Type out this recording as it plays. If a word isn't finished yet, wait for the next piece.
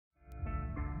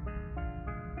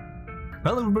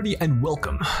Hello everybody and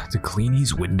welcome to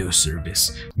Cleany's window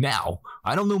service. Now,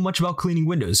 I don't know much about cleaning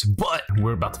windows, but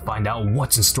we're about to find out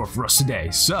what's in store for us today.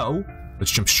 So,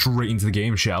 let's jump straight into the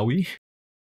game, shall we?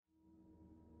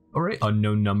 Alright,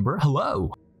 unknown number.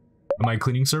 Hello. Am I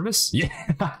cleaning service? Yeah,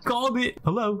 I called it.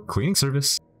 Hello, cleaning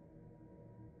service.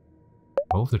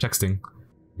 Oh, they're texting.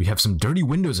 We have some dirty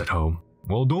windows at home.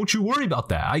 Well, don't you worry about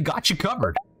that. I got you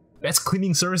covered. Best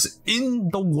cleaning service in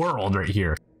the world right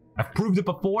here. I've proved it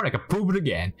before, I can prove it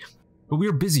again. But we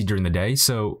are busy during the day,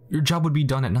 so your job would be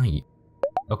done at night.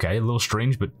 Okay, a little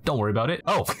strange, but don't worry about it.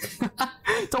 Oh,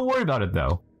 don't worry about it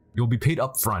though. You'll be paid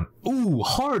up front. Ooh,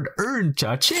 hard-earned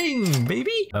cha-ching,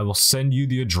 baby! I will send you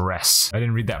the address. I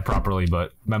didn't read that properly,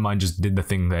 but my mind just did the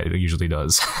thing that it usually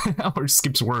does. Or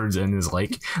skips words and is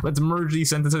like, let's merge these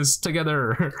sentences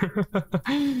together.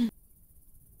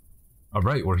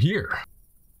 Alright, we're here.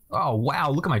 Oh,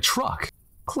 wow, look at my truck.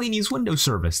 Cleany's window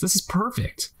service. This is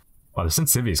perfect. Wow, the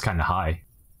sensitivity is kind of high.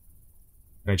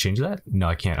 Can I change that? No,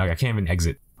 I can't. I can't even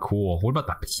exit. Cool. What about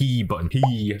the P button?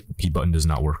 P button does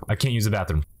not work. I can't use the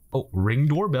bathroom. Oh, ring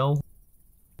doorbell.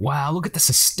 Wow, look at this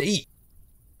estate.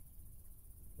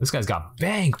 This guy's got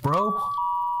bank, bro.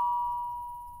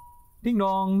 Ding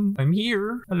dong. I'm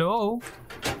here. Hello.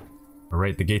 All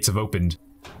right, the gates have opened.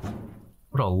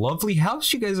 What a lovely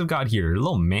house you guys have got here. A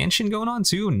little mansion going on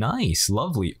too. Nice,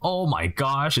 lovely. Oh my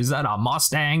gosh, is that a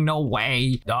Mustang? No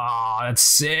way. Ah, oh, that's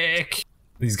sick.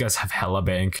 These guys have hella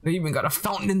bank. They even got a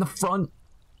fountain in the front.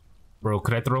 Bro,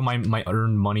 could I throw my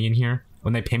earned money in here?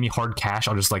 When they pay me hard cash,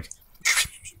 I'll just like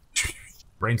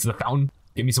right into the fountain.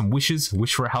 Give me some wishes.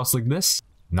 Wish for a house like this.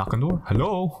 Knock on door.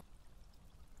 Hello?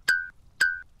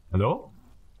 Hello?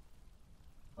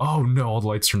 Oh no, all the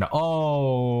lights turned out.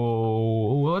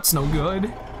 Oh, that's no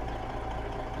good.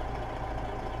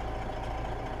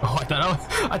 Oh,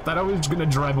 I thought I was gonna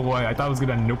drive away. I thought I was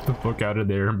gonna nope the fuck out of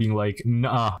there and being like,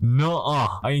 nah,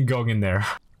 I ain't going in there.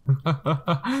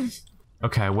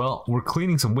 Okay, well, we're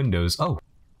cleaning some windows. Oh,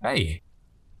 hey.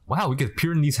 Wow, we could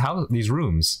peer in these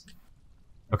rooms.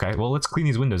 Okay, well, let's clean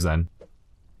these windows then.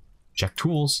 Check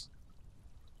tools.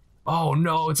 Oh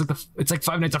no, it's like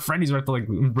Five Nights at Freddy's where I have to like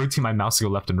rotate my mouse to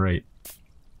go left and right.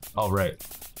 All right,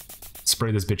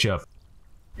 spray this bitch up.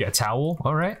 Get a towel.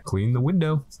 All right, clean the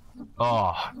window.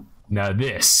 Oh, now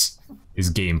this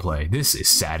is gameplay. This is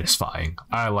satisfying.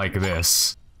 I like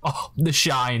this. Oh, the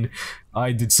shine.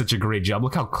 I did such a great job.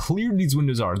 Look how clear these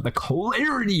windows are. The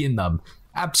clarity in them.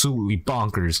 Absolutely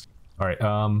bonkers. All right,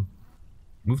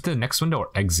 move to the next window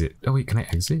or exit. Oh wait, can I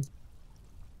exit?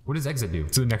 What does exit do?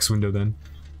 To the next window then.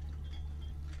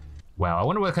 Wow, I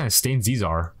wonder what kind of stains these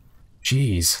are.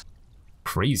 Jeez.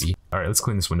 Crazy. Alright, let's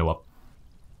clean this window up.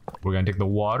 We're gonna take the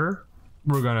water.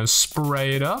 We're gonna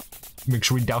spray it up. Make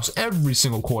sure we douse every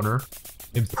single corner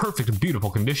in perfect,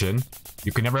 beautiful condition.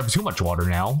 You can never have too much water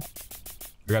now.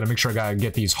 I gotta make sure I gotta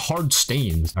get these hard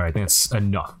stains. Alright, I think that's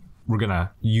enough. We're gonna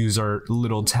use our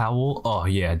little towel. Oh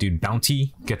yeah, dude,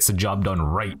 Bounty gets the job done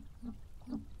right.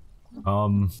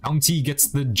 Bounty gets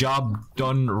the job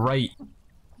done right.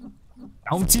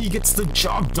 Bounty gets the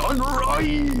job done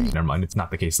right! Never mind, it's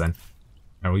not the case then.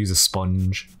 Now we'll use a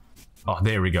sponge. Oh,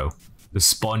 there we go. The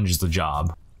sponge is the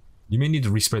job. You may need to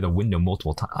respray the window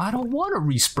multiple times. I don't want to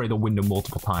respray the window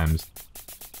multiple times.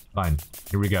 Fine,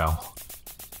 here we go.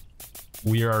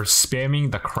 We are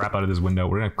spamming the crap out of this window.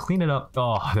 We're gonna clean it up.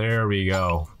 Oh, there we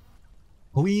go.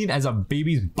 Clean as a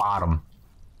baby's bottom.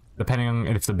 Depending on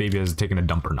if the baby has taken a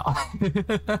dump or not.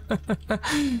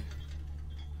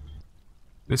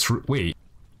 Wait.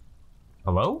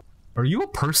 Hello? Are you a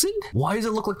person? Why does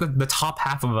it look like the top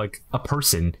half of like a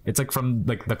person? It's like from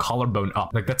like the collarbone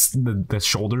up. Like that's the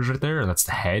shoulders right there, and that's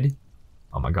the head.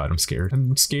 Oh my god, I'm scared.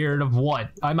 I'm scared of what?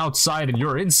 I'm outside and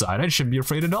you're inside. I shouldn't be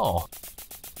afraid at all.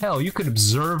 Hell, you could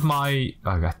observe my...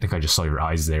 Oh, I think I just saw your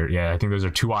eyes there. Yeah, I think those are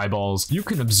two eyeballs. You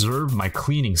can observe my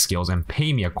cleaning skills and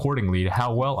pay me accordingly to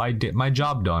how well I did my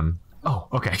job done. Oh,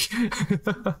 okay.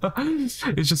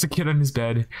 It's just a kid on his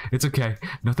bed. It's okay.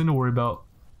 Nothing to worry about.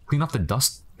 Clean off the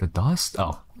dust. The dust?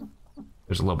 Oh.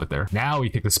 There's a little bit there. Now we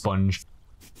take the sponge.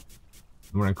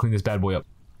 We're gonna clean this bad boy up.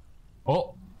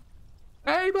 Oh.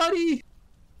 Hey, buddy!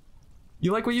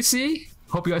 You like what you see?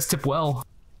 Hope you guys tip well.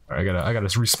 Alright, I gotta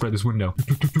respray this window.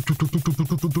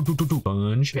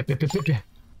 Sponge.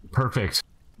 Perfect.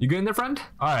 You good in there, friend?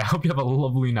 Alright, hope you have a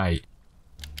lovely night.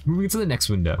 Moving to the next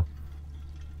window.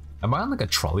 Am I on like a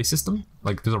trolley system?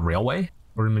 Like there's a railway?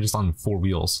 Or am I just on 4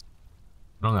 wheels?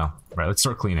 I don't know. All right, let's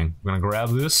start cleaning. I'm gonna grab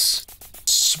this,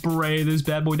 spray this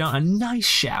bad boy down. A nice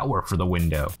shower for the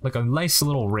window. Like a nice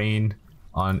little rain.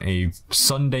 on a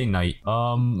Sunday night.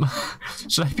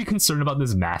 Should I be concerned about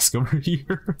this mask over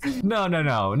here? No,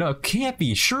 it can't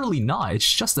be. Surely not.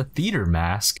 It's just a theater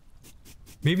mask.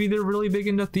 Maybe they're really big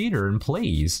into theater and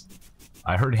plays.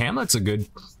 I heard Hamlet's a good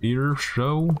theater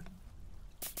show.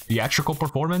 Theatrical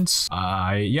performance.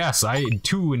 Yes, I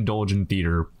too indulge in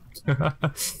theater. I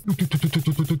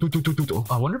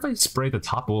wonder if I spray the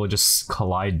top, will it just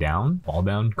collide down? Fall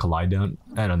down? Collide down?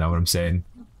 I don't know what I'm saying.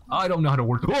 I don't know how to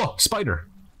work. Oh, spider!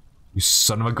 You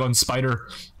son of a gun, spider!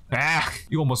 Ah!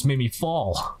 You almost made me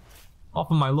fall off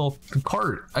of my little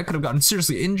cart. I could have gotten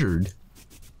seriously injured.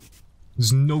 This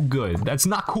is no good. That's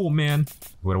not cool, man.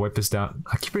 We gotta wipe this down.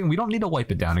 I keep bringing. We don't need to wipe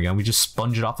it down again. We just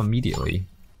sponge it off immediately.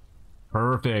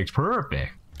 Perfect.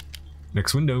 Perfect.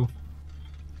 Next window.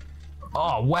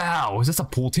 Oh, wow. Is this a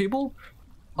pool table?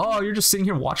 Oh, you're just sitting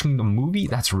here watching the movie?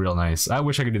 That's real nice. I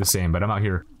wish I could do the same, but I'm out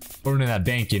here burning that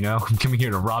bank, you know? I'm coming here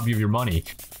to rob you of your money.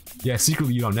 Yeah,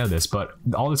 secretly you don't know this, but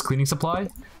all this cleaning supply,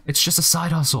 it's just a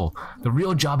side hustle. The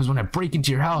real job is when I break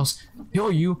into your house, kill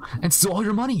you, and steal all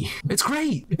your money. It's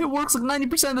great. It works like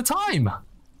 90% of the time.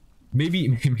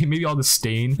 Maybe all the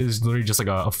stain is literally just like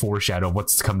a foreshadow of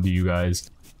what's to come to you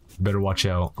guys. Better watch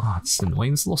out. Oh, it's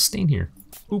annoying. This little stain here.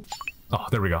 Oop. Oh,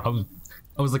 there we go.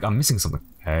 I was like, I'm missing something.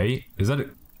 Hey, is that it?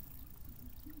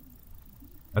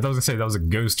 I thought I was gonna say that was a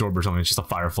ghost orb or something. It's just a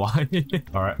firefly.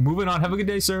 All right, moving on. Have a good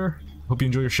day, sir. Hope you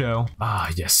enjoy your show. Ah,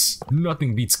 yes.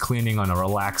 Nothing beats cleaning on a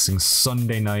relaxing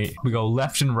Sunday night. We go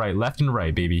left and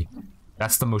right, baby.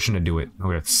 That's the motion to do it. Oh,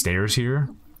 we have stairs here.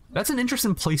 That's an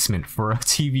interesting placement for a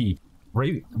TV.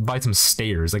 Right by some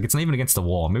stairs. Like, it's not even against the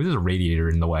wall. Maybe there's a radiator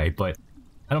in the way, but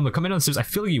I don't know. Coming down the stairs, I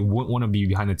feel like you wouldn't want to be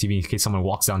behind the TV in case someone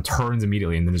walks down, turns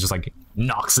immediately, and then it just like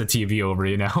knocks the TV over,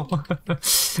 you know?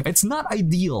 It's not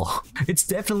ideal. It's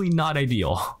definitely not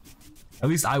ideal. At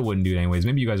least I wouldn't do it anyways.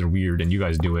 Maybe you guys are weird and you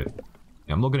guys do it.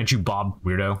 Yeah, I'm looking at you, Bob,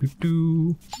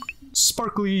 weirdo.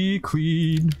 Sparkly,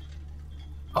 clean.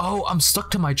 Oh, I'm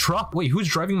stuck to my truck. Wait, who's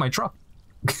driving my truck?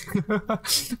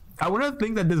 I want to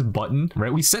think that this button,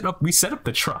 right? We set up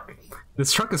the truck.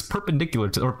 This truck is perpendicular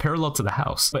to or parallel to the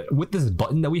house. But with this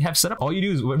button that we have set up, all you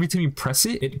do is every time you press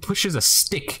it, it pushes a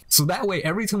stick. So that way,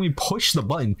 every time we push the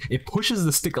button, it pushes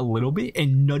the stick a little bit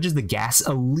and nudges the gas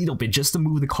a little bit just to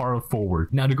move the car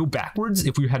forward. Now to go backwards,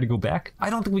 if we had to go back, I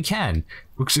don't think we can.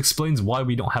 Which explains why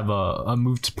we don't have a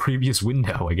move to previous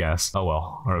window, I guess. Oh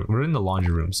well. All right, we're in the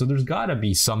laundry room. So there's gotta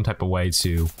be some type of way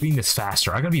to clean this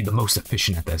faster. I gotta be the most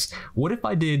efficient at this. What if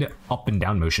I did up and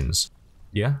down motions?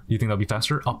 Yeah, you think that'll be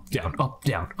faster? Up, down, up,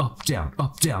 down, up, down,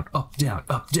 up, down, up, down,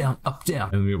 up, down, up, down.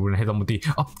 And we're gonna hit them with the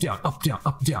up, down, up, down,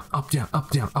 up, down, up, down, up,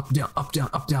 down, up, down, up, down,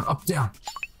 up, down, up, down.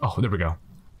 Oh, there we go.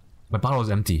 My bottle is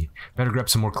empty. Better grab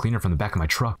some more cleaner from the back of my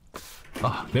truck.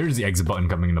 Oh, there's the exit button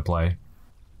coming into play.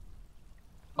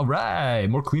 All right,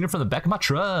 more cleaner from the back of my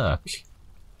truck.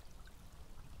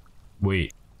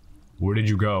 Wait, where did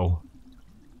you go?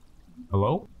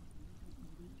 Hello?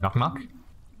 Knock, knock.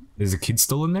 Is the kid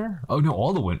still in there? Oh no,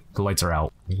 all the lights are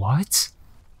out. What?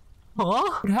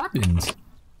 Huh? What happened?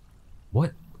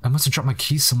 What? I must have dropped my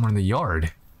keys somewhere in the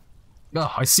yard.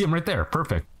 Oh, I see them right there.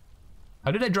 Perfect.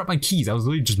 How did I drop my keys? I was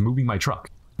literally just moving my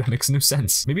truck. That makes no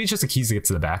sense. Maybe it's just the keys to get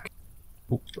to the back.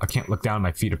 Oh, I can't look down at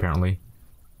my feet apparently.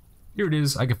 Here it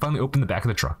is. I can finally open the back of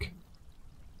the truck.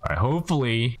 Alright,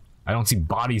 hopefully I don't see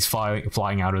bodies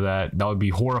flying out of that. That would be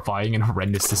horrifying and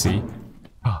horrendous to see.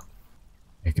 Oh,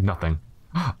 nothing.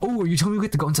 Oh, are you telling me we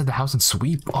get to go inside the house and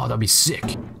sweep? Oh, that'd be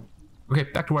sick. Okay,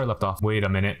 back to where I left off. Wait a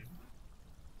minute.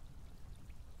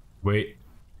 Wait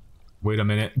a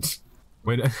minute.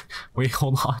 Wait,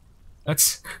 hold on. I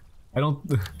don't...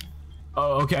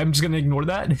 Oh, okay, I'm just gonna ignore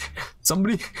that.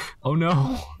 Somebody... Oh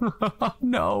no.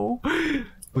 No.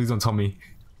 Please don't tell me.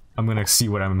 I'm gonna see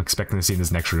what I'm expecting to see in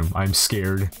this next room. I'm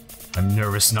scared. I'm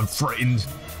nervous and I'm frightened.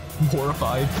 I'm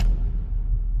horrified.